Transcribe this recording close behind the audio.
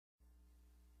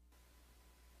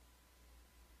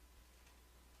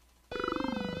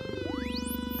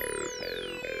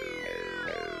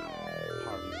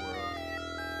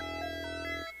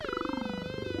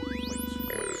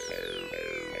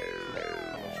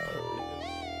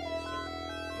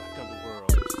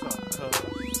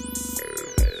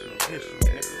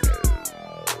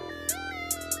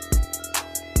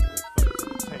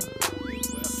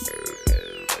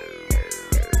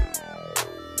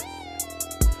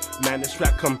Man, this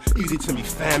rap come easy to me,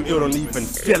 fam. It don't even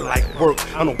feel like work.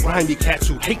 I know grimy cats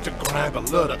who hate to grind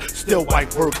but love to still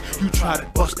white work. You try to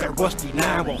bust that rusty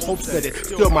 9 with hopes that it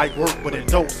still might work, but it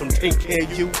don't. Some take care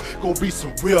of you, gon' be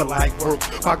some real life work.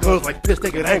 My guns like this,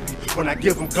 they get angry when I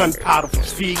give them gunpowder for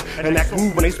feed, and that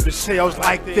groove when they spit shells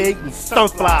like fig and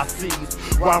sunflower seeds.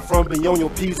 Where I'm from, be on your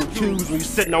P's and Q's when you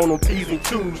sitting on them P's and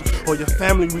Q's, or your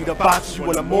family read about you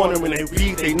in the morning when they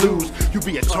read their news. You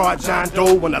be a charge John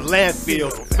Doe when the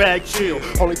landfill, so fag chill.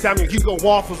 Only time you go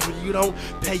off is when you don't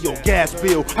pay your gas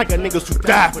bill. I got niggas who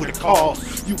die for the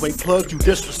cause. You ain't plugged, you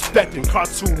disrespecting.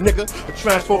 Cartoon nigga, a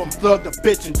transform from thug to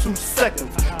bitch in 2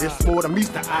 seconds. It's more than meets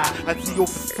the eye. I see your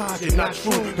facade, you're not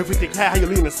true. Everything high, you're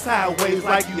leaning sideways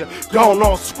like you're gone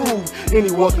all screwed.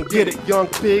 Anyone can get it, young,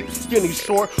 big, skinny,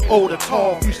 short, old or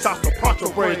tall. Few shots to punch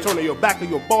your brain, turning your back of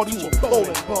your body to a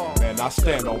bowling ball. Man, I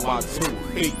stand on my 2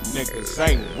 feet, niggas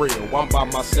ain't real. I'm by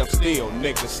myself still,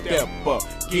 niggas step up,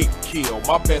 get killed.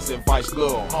 My best advice,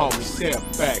 little homie, step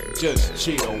back, just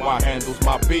chill. I handles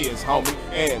my biz, homie,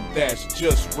 and that's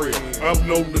just real. I'm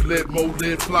known to let more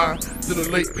lead fly than a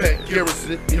late Pat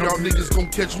Garrison. And y'all niggas gon'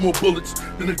 catch more bullets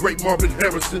than the great Marvin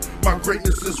Harrison. My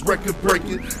greatness is record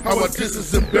breaking. How I diss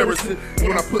is embarrassing.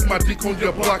 When I put my dick on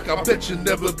your block, I bet you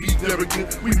never be there again.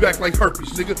 We back like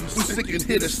herpes, nigga. We sick and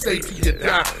hit and stay till you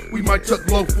die. We might tuck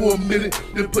low for a minute,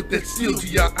 then put that steel to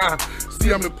your eye.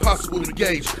 See, I'm impossible to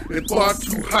gauge and far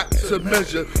too hot to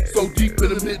measure. So deep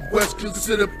in the Midwest,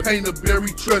 consider pain a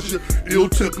buried treasure.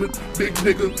 Ill-tempered, big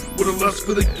nigga with a lust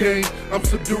for the game. I'm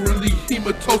subduringly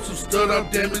hematose, stud, I'll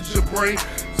damage your brain.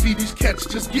 See these cats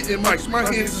just getting mics, my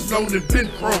hands is known and been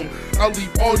chrome. I'll leave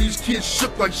all these kids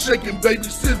shook like shaking baby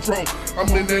syndrome. I'm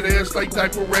in that ass like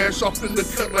diaper rash, off in the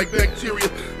cut like bacteria.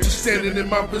 Just standing in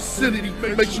my vicinity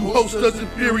makes you host us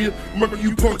inferior. Remember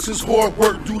you punks is hard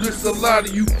work, do this a lot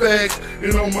of you fags.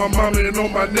 And on my mama and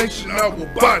on my nation, I will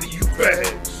body you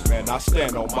fags. Man, I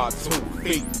stand on my 2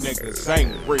 feet, niggas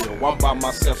ain't real. I'm by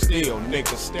myself still,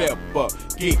 niggas step up,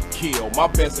 get killed. My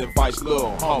best advice,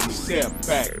 little homie, step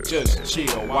back, just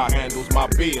chill. I handles my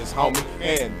biz, homie,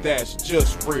 and that's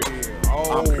just real.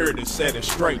 I'm here to set it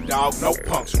straight, dog, no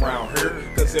punks round here.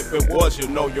 Cause if it was, you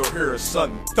know you'll hear a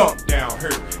sudden thump down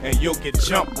here, and you'll get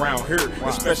jumped round here.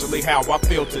 Especially how I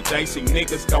feel today, see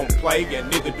niggas don't play, and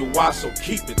neither do I, so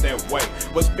keep it that way.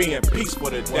 Was being peaceful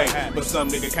today, but some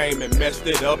nigga came and messed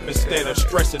it up. Instead of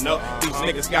stressing up, these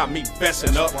niggas got me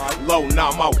fessing up. Low,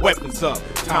 now my weapons up.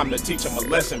 Time to teach them a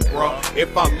lesson, bruh.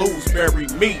 If I lose, bury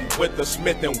me with the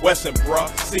Smith & Wesson, bruh.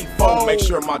 C4, make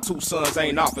sure my 2 sons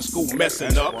ain't off of school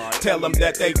messing up. Tell them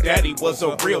that they daddy was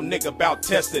a real nigga about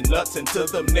testing nuts. And to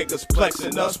them niggas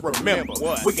plexing us, remember,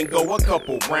 we can go a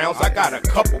couple rounds. I got a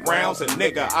couple rounds, and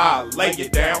nigga, I'll lay you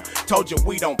down. Told you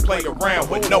we don't play around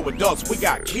with no adults, we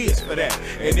got kids for that.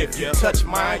 And if you touch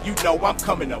mine, you know I'm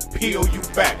coming to peel you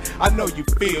back. I know you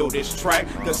feel this track,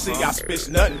 cause see I spit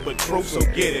nothing but truth, so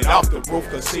get it off the roof,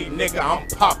 cause see nigga I'm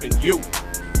popping you.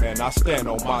 Man, I stand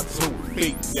on my 2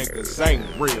 feet, niggas ain't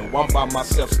real. I'm by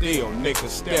myself still, niggas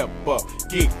step up,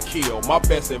 get killed. My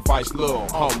best advice, little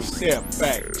homie, step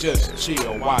back, just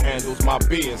chill. I handles my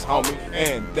biz, homie,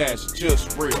 and that's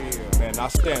just real. Man, I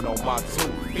stand on my 2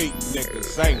 feet,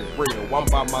 niggas ain't real. I'm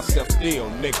by myself still,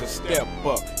 niggas step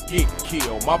up, get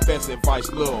killed. My best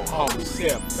advice, little homie,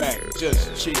 step back,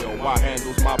 just chill. I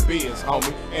handles my biz,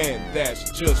 homie, and that's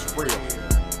just real.